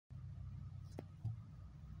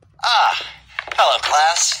Ah, hello,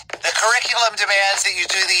 class. The curriculum demands that you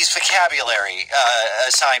do these vocabulary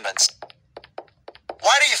assignments.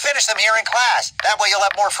 Why don't you finish them here in class? That way you'll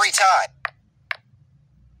have more free time.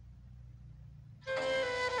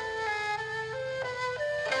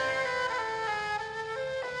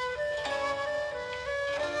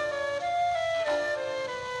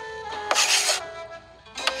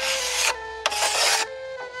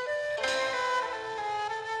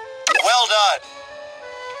 Well done.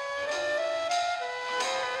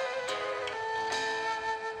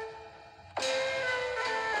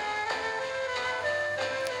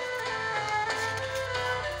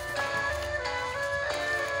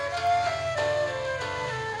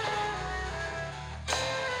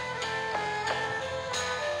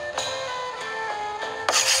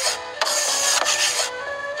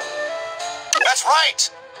 That's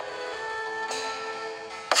right.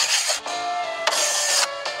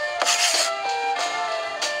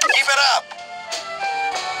 Keep it up.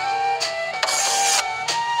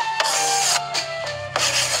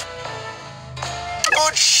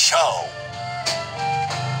 Good show.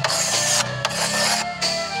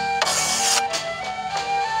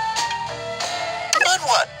 Good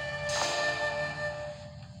one.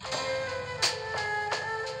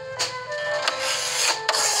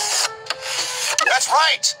 That's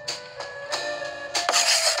right.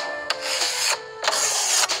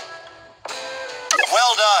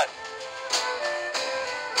 Well done.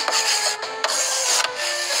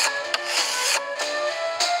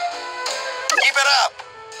 Keep it up.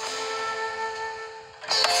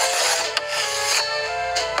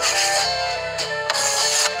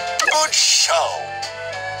 Good show.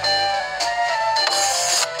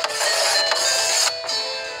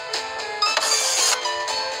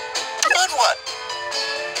 Good one.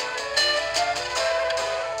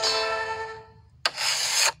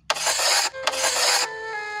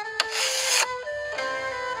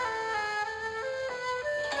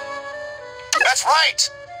 That's right.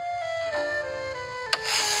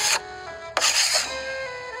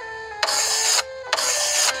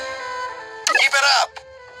 Keep it up.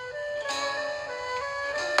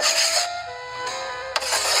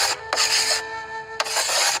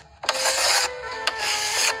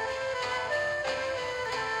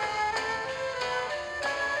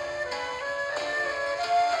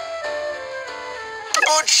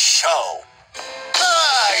 Good show.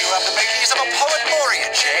 You have to make use of a poet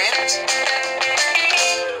laureate, James.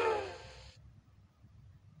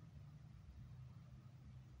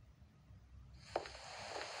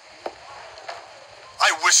 I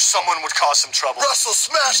wish someone would cause some trouble. Russell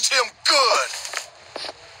smashed him good.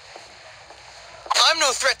 I'm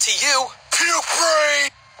no threat to you. Puke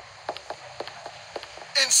brain!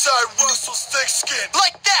 Inside Russell's thick skin.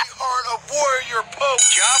 Like that! Heart of warrior pope.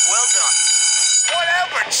 Job well done.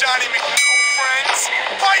 Whatever, Johnny McNo-friends.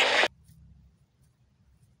 Fight me!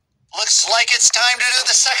 Looks like it's time to do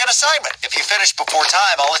the second assignment. If you finish before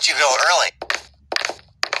time, I'll let you go early.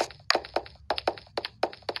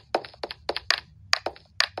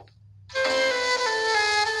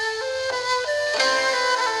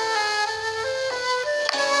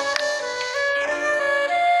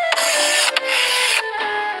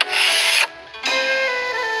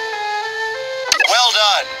 Well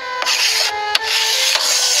done.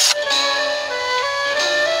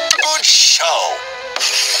 Good show.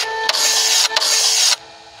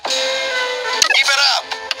 Keep it up.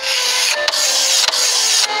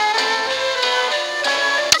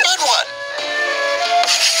 Good one.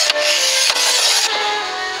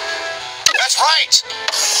 That's right.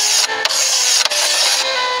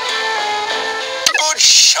 Good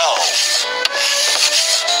show.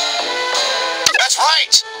 That's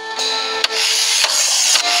right.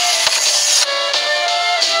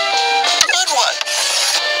 Good one.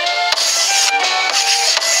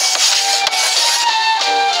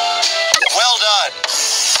 Well done.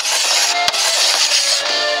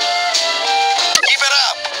 Keep it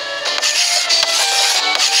up.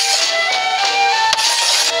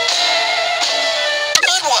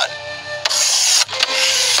 Good one.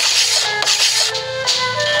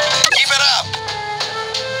 Keep it up.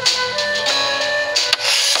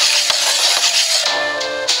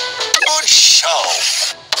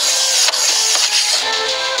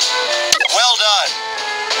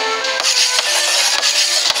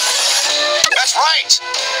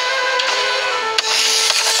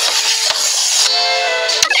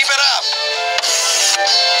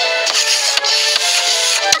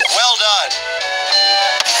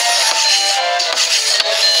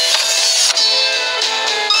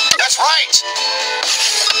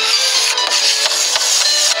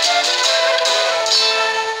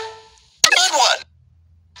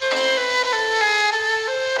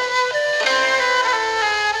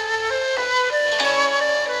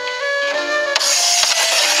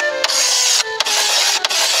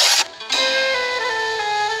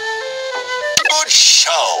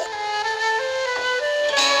 show.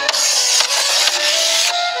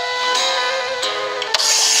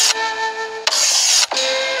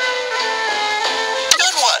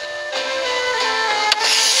 Good one.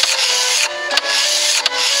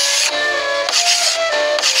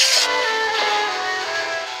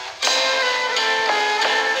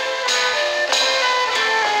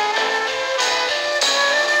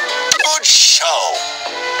 Good show.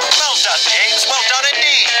 Well done, James. Well done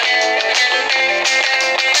indeed.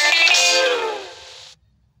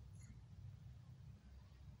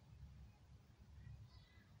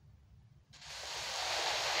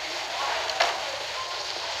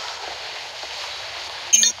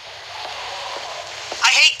 I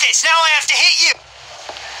hate this. Now I have to hit you.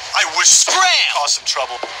 I wish someone would Scram! cause some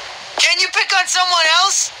trouble. Can you pick on someone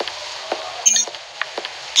else?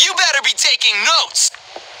 You better be taking notes.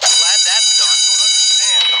 Glad that's done. Don't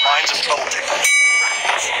understand the minds of troublemakers.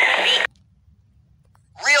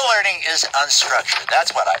 Real learning is unstructured.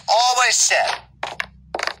 That's what I've always said.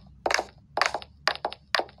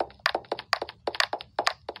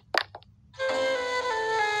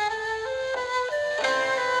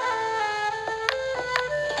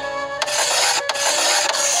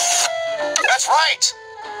 That's right.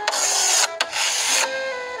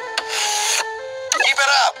 Keep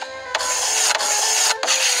it up.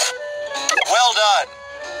 Well done.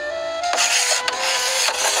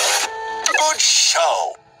 Good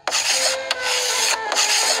show.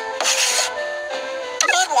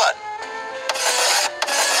 Good one.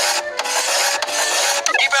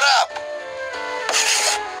 Keep it up.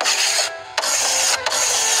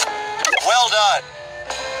 Well done.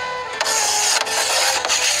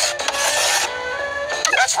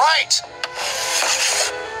 That's right.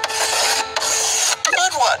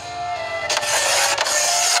 Good one.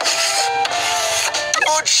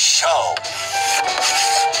 Good show.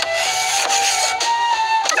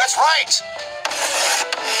 That's right.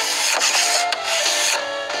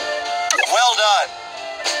 Well done.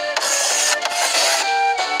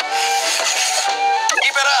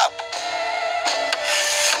 Keep it up.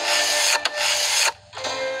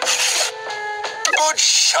 Good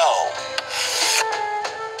show.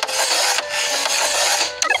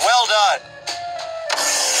 Well done.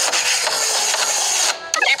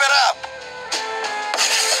 Keep it up.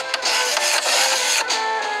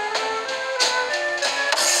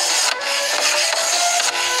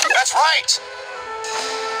 That's right.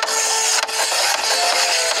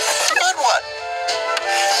 Good one.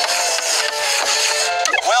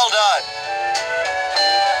 Well done.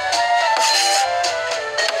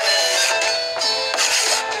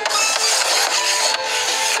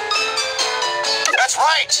 That's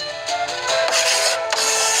right.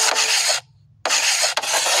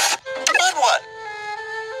 Good one.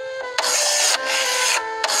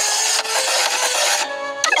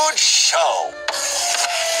 Good show.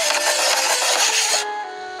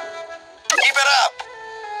 Keep it up.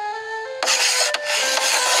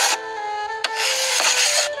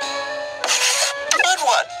 Good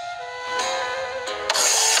one.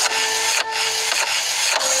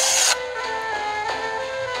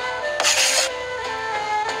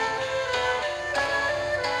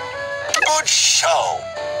 Good show.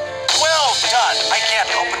 Well done. I can't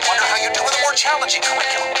help but wonder how you do with a more challenging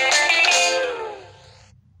curriculum.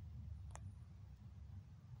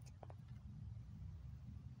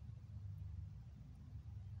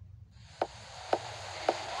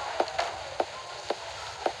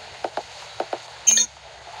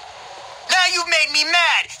 Now you've made me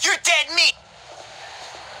mad. You're dead meat.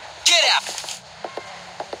 Get out.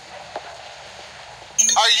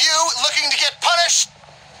 Are you looking to get punished?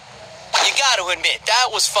 You gotta admit, that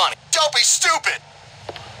was funny. Don't be stupid.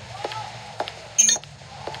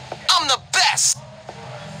 I'm the best.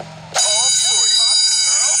 All sorted.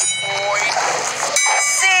 Boy.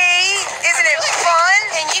 See? Isn't it fun?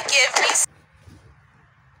 Can you give me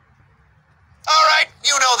All right,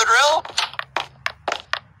 you know the drill.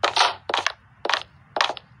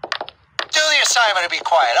 Do the assignment and be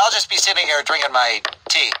quiet. I'll just be sitting here drinking my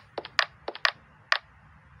tea.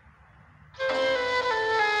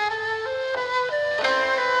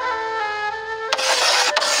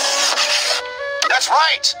 That's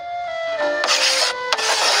right.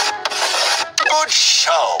 Good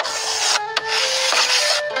show.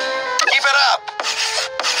 Keep it up.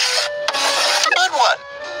 Good one.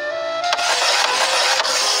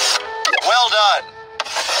 Well done.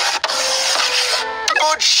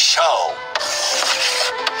 Good show.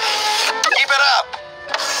 Keep it up.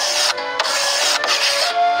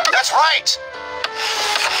 That's right.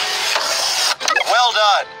 Well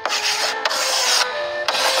done.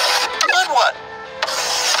 Good one.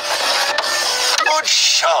 Good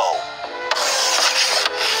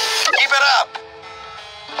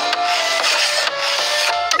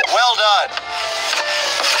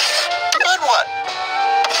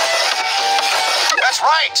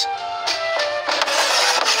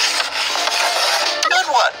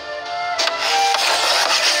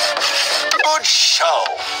show.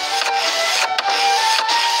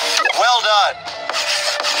 Well done.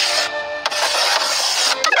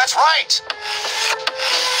 That's right.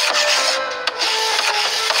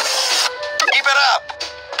 Keep it up.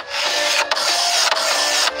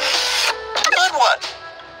 Good one.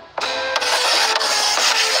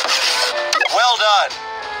 Well done.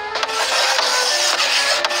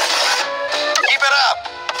 Keep it up.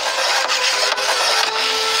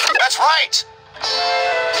 That's right.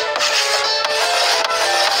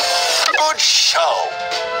 Good show.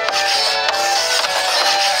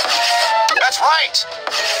 That's right.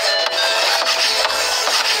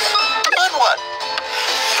 Good one.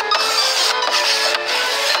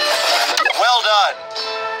 Well done.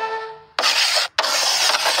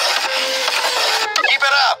 Keep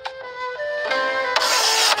it up.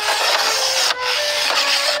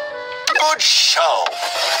 Good show.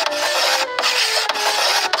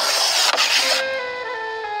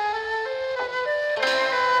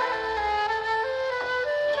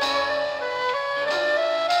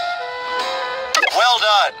 Well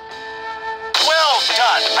done. Well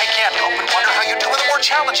done. I can't help but wonder how you do with a more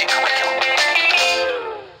challenging curriculum.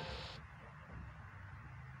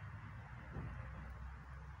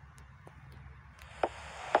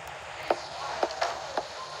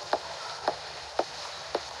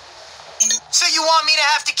 So you want me to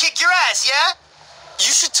have to kick your ass, yeah?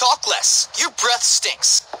 You should talk less. Your breath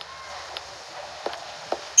stinks.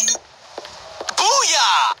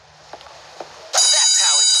 Booyah! That's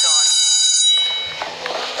how it's done.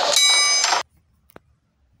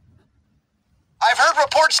 I've heard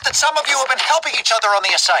reports that some of you have been helping each other on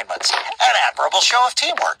the assignments. An admirable show of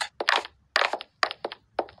teamwork.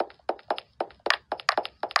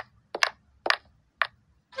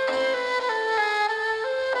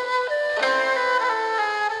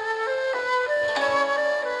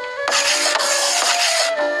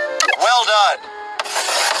 Well done.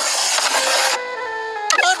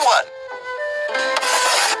 Good one.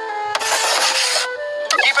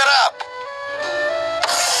 Keep it up.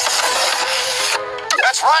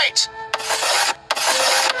 That's right.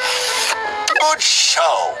 Good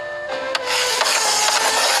show.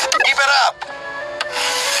 Keep it up.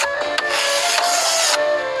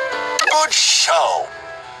 Good show.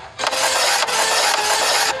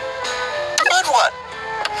 Good one.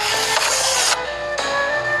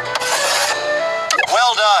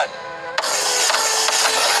 Well done.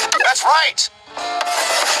 That's right.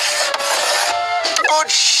 Good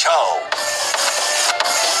show.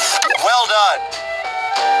 Well done.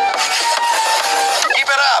 Keep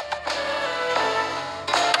it up.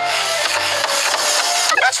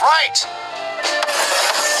 That's right.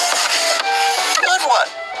 Good one.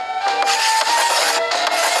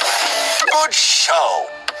 Good show.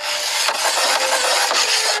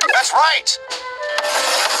 That's right.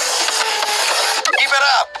 Keep it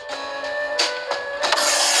up.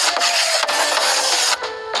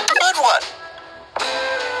 Good one.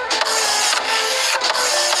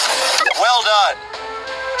 Well done.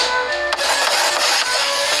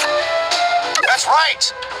 That's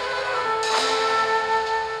right.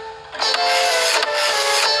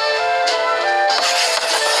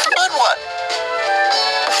 Good one.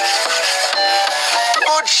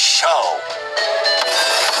 Good show.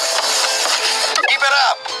 Keep it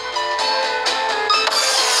up.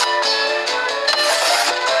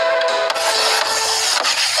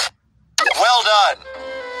 Well done.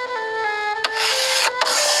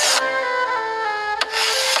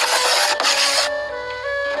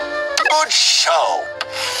 Good show.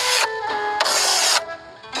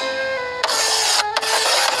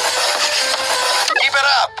 Keep it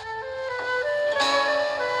up.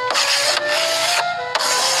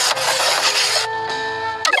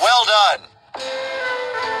 Well done.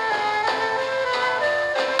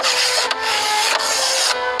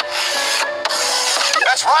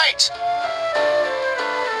 That's right.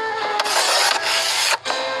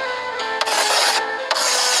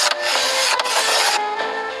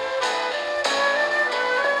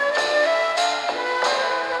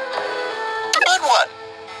 Good one.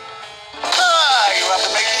 You have the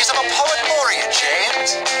makings of a poet laureate,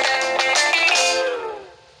 James.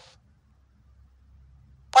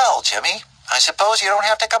 Well, Jimmy, I suppose you don't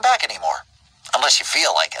have to come back anymore. Unless you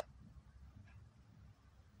feel like it.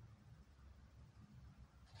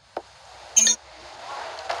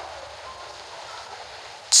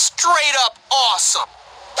 Straight up awesome.